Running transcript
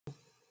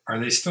are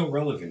they still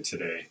relevant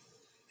today?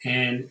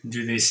 And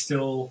do they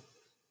still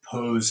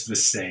pose the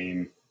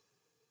same,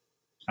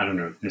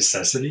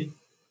 necessity?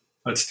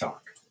 Let's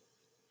talk.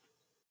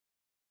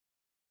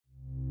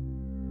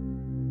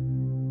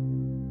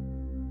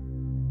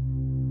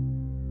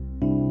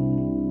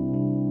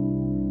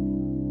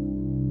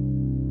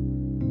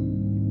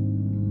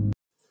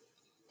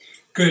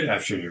 Good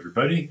afternoon,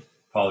 everybody.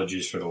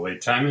 Apologies for the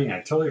late timing.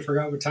 I totally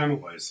forgot what time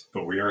it was,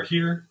 but we are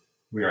here.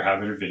 We are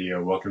having a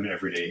video. Welcome to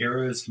Everyday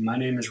Heroes. My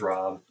name is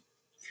Rob,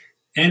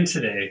 and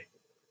today,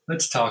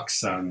 let's talk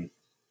some,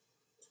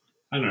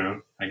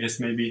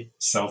 maybe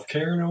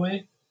self-care in a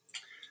way.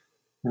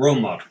 Role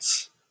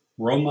models.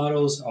 Role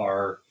models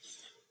are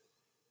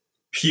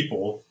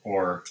people,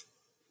 or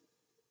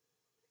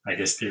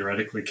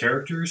theoretically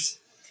characters,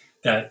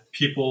 that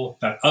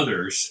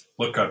others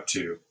look up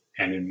to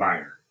and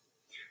admire.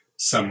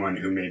 Someone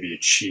who maybe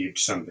achieved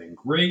something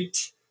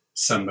great,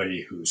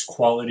 somebody whose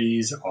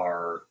qualities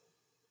are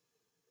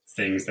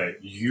things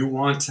that you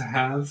want to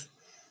have.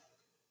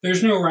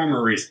 There's no rhyme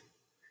or reason.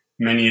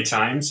 Many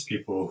times,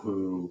 people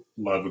who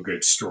love a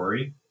good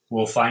story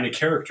will find a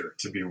character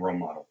to be a role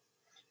model.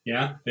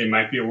 Yeah, they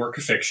might be a work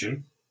of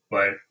fiction,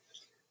 but,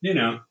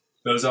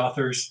 those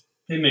authors,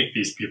 they make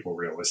these people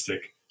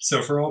realistic.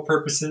 So for all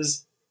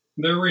purposes,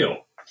 they're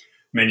real.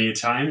 Many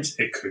times,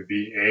 it could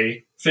be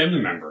a family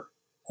member,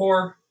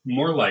 or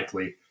more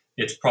likely,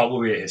 it's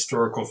probably a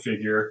historical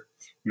figure,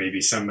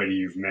 maybe somebody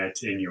you've met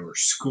in your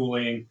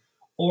schooling,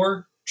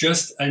 or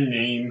just a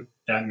name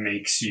that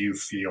makes you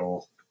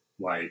feel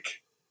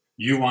like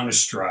you want to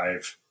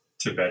strive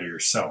to better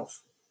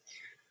yourself.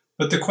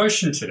 But the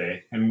question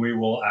today, and we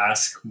will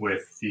ask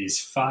with these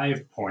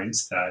 5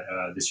 points that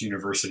this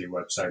university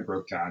website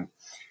broke down,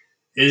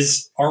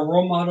 is, are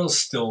role models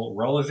still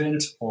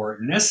relevant or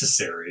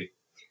necessary?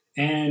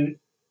 And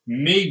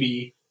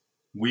maybe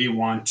we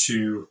want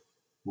to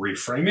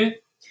reframe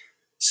it.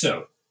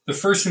 So the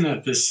first thing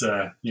that this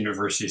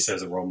university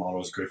says a role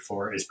model is good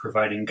for is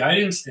providing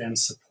guidance and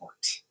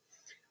support.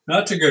 Now,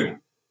 that's a good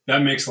one.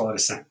 That makes a lot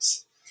of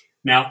sense.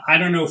 Now, I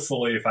don't know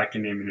fully if I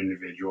can name an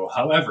individual.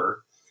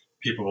 However,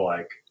 people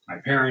like my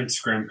parents,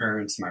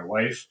 grandparents, my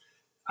wife,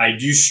 I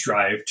do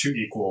strive to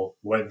equal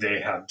what they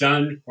have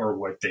done or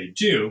what they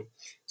do.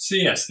 So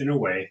yes, in a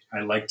way,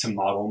 I like to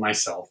model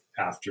myself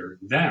after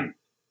them.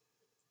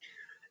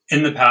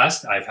 In the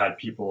past, I've had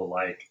people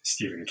like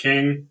Stephen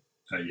King,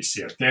 you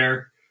see up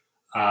there,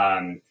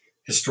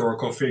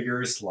 historical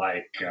figures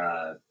like,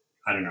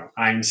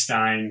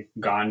 Einstein,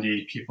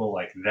 Gandhi, people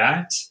like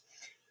that.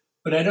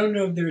 But I don't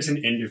know if there's an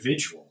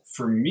individual.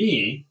 For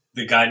me,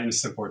 the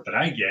guidance support that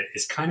I get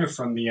is kind of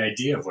from the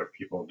idea of what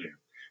people do.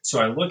 So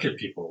I look at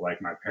people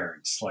like my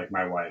parents, like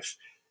my wife,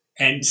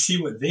 and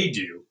see what they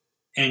do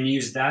and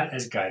use that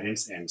as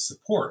guidance and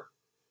support.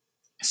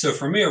 So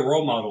for me, a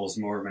role model is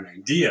more of an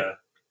idea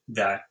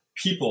that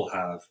people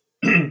have,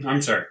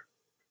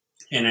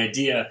 an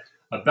idea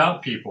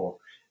about people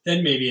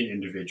than maybe an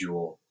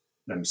individual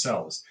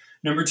themselves.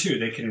 Number 2,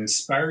 they can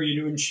inspire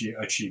you to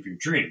achieve your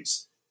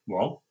dreams.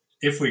 Well,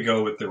 if we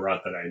go with the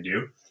route that I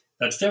do,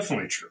 that's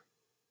definitely true.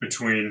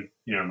 Between,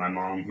 my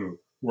mom who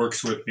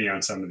works with me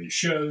on some of these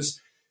shows,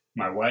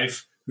 my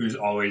wife who's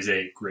always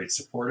a great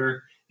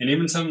supporter, and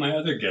even some of my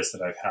other guests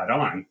that I've had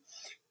on,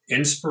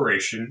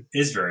 inspiration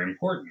is very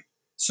important.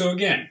 So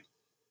again,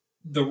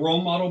 the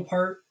role model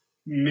part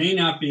may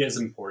not be as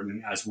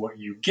important as what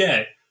you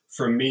get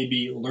from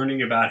maybe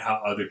learning about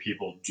how other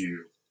people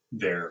do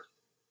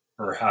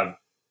or have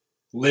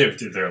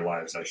lived their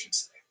lives, I should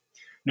say.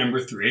 Number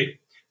 3,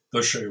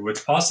 they'll show you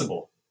what's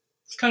possible.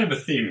 It's kind of a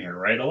theme here,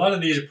 right? A lot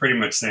of these are pretty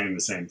much saying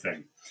the same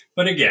thing.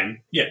 But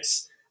again,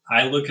 yes,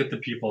 I look at the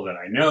people that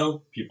I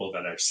know, people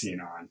that I've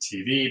seen on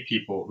TV,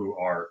 people who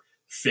are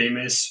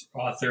famous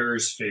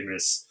authors,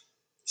 famous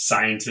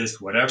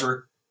scientists,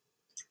 whatever.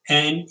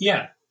 And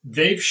yeah,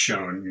 they've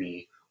shown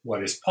me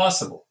what is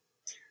possible.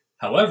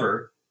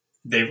 However,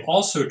 they've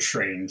also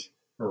trained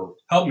or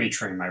helped me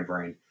train my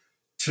brain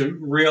to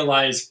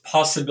realize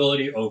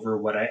possibility over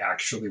what I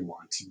actually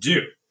want to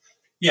do.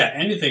 Yeah,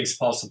 anything's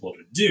possible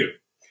to do.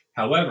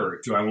 However,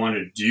 do I want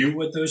to do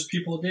what those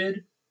people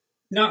did?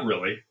 Not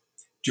really.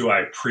 Do I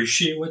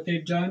appreciate what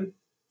they've done?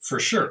 For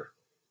sure.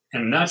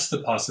 And that's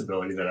the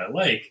possibility that I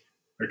like,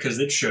 because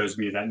it shows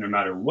me that no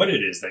matter what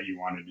it is that you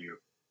want to do,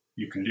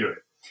 you can do it.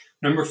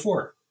 Number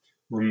 4,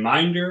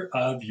 reminder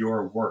of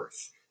your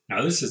worth.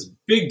 Now, this is a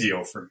big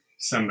deal for me,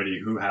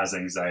 somebody who has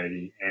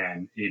anxiety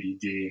and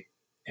ADD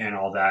and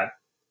all that.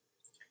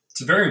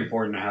 It's very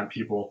important to have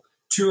people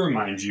to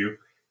remind you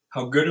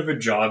how good of a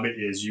job it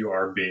is you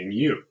are being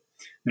you.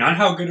 Not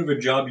how good of a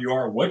job you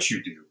are what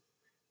you do.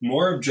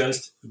 More of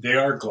just they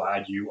are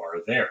glad you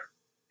are there.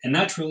 And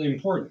that's really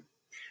important.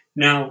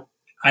 Now,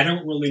 I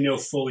don't really know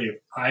fully if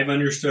I've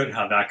understood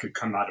how that could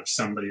come out of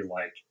somebody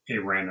like a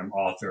random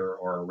author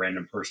or a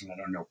random person I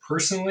don't know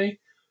personally.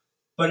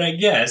 But I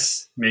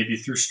guess maybe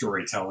through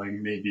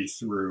storytelling, maybe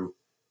through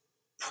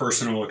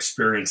personal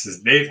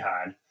experiences they've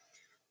had,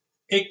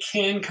 it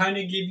can kind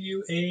of give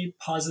you a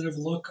positive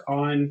look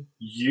on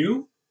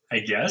you, I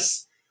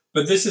guess.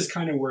 But this is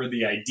kind of where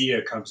the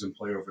idea comes in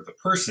play over the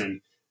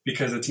person,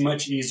 because it's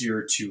much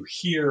easier to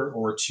hear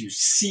or to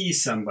see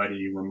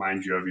somebody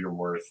remind you of your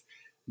worth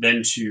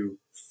than to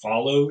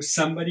follow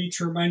somebody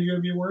to remind you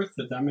of your worth,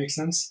 if that makes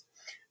sense.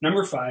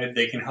 Number 5,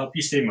 they can help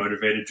you stay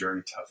motivated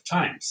during tough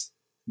times.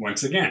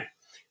 Once again,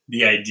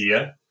 the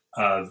idea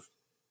of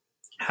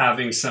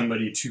having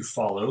somebody to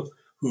follow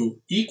who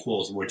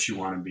equals what you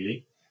want to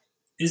be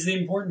is the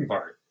important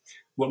part.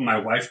 What my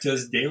wife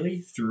does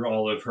daily through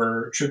all of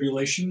her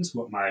tribulations,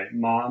 what my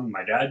mom,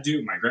 my dad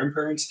do, my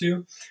grandparents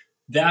do,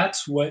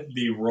 that's what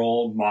the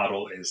role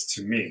model is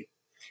to me.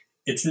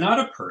 It's not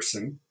a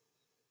person,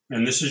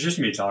 and this is just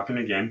me talking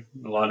again.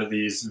 A lot of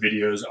these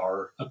videos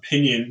are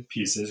opinion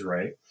pieces,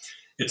 right?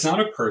 It's not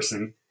a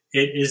person,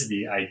 it is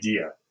the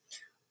idea.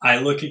 I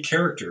look at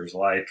characters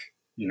like,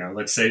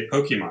 let's say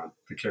Pokemon,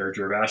 the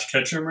character of Ash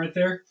Ketchum right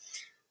there.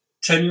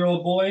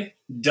 10-year-old boy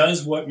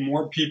does what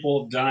more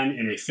people have done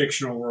in a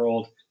fictional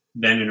world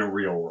than in a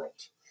real world.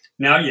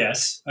 Now,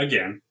 yes,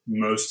 again,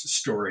 most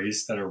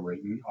stories that are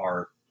written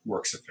are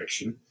works of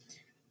fiction.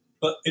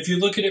 But if you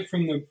look at it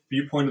from the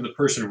viewpoint of the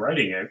person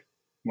writing it,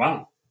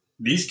 wow,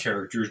 these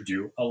characters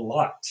do a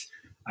lot.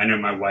 I know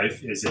my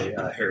wife is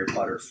a Harry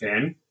Potter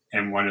fan,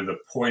 and one of the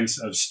points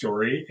of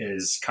story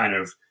is kind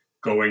of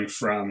going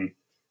from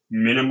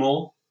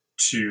minimal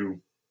to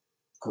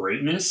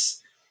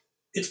greatness.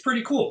 It's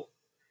pretty cool.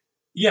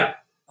 Yeah,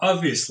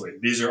 obviously,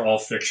 these are all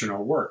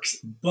fictional works,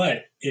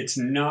 but it's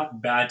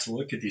not bad to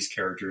look at these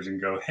characters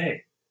and go,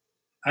 hey,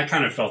 I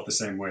kind of felt the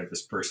same way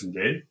this person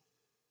did.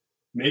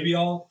 Maybe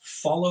I'll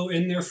follow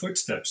in their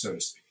footsteps, so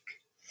to speak.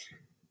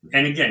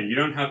 And again, you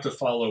don't have to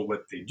follow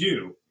what they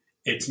do.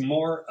 It's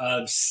more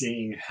of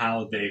seeing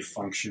how they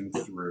function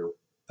through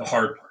the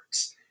hard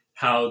parts,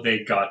 how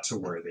they got to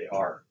where they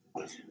are.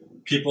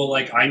 People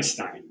like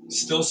Einstein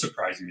still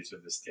surprise me to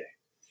this day,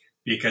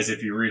 because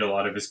if you read a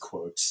lot of his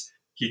quotes,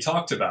 he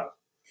talked about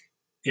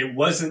it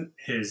wasn't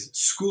his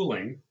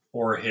schooling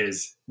or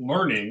his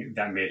learning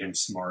that made him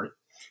smart.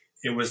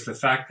 It was the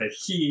fact that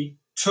he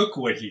took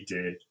what he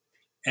did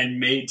and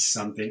made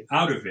something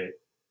out of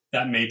it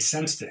that made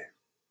sense to him.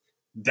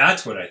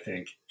 That's what I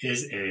think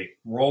is a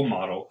role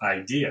model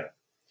idea.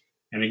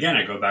 And again,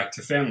 I go back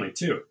to family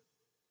too.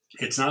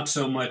 It's not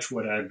so much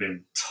what I've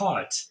been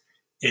taught,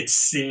 it's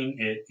seeing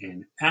it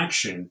in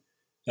action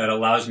that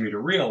allows me to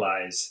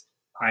realize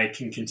I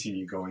can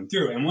continue going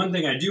through. And one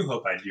thing I do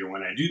hope I do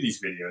when I do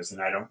these videos,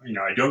 and I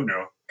don't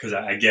know, because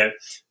I get,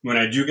 when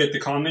I do get the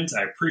comments,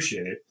 I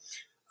appreciate it.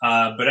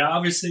 But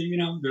obviously,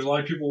 there's a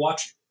lot of people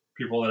watching,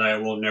 people that I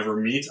will never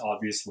meet,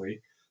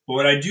 obviously. But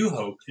what I do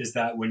hope is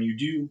that when you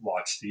do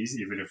watch these,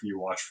 even if you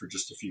watch for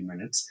just a few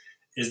minutes,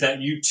 is that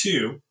you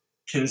too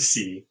can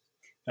see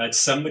that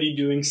somebody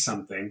doing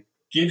something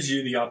gives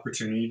you the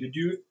opportunity to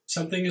do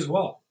something as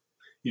well.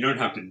 You don't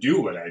have to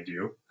do what I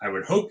do. I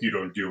would hope you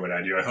don't do what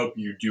I do. I hope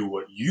you do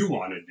what you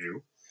want to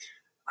do.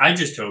 I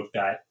just hope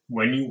that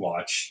when you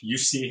watch, you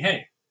see,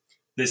 hey,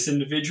 this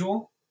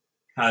individual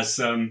has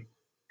some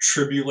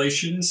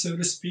tribulation, so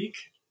to speak,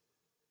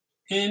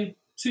 and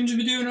seems to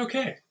be doing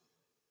okay.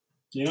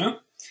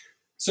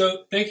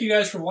 So thank you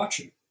guys for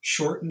watching.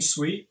 Short and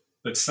sweet,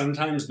 but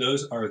sometimes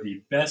those are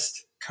the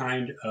best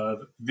kind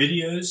of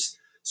videos.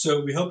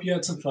 So we hope you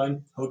had some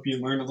fun. Hope you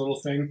learned a little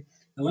thing.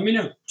 And let me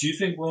know, do you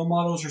think role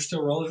models are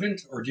still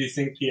relevant? Or do you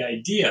think the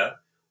idea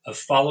of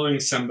following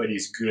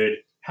somebody's good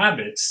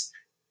habits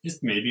is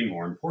maybe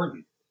more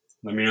important?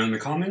 Let me know in the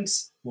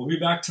comments. We'll be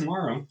back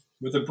tomorrow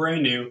with a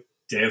brand new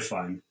day of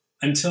fun.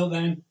 Until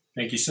then,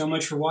 thank you so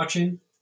much for watching.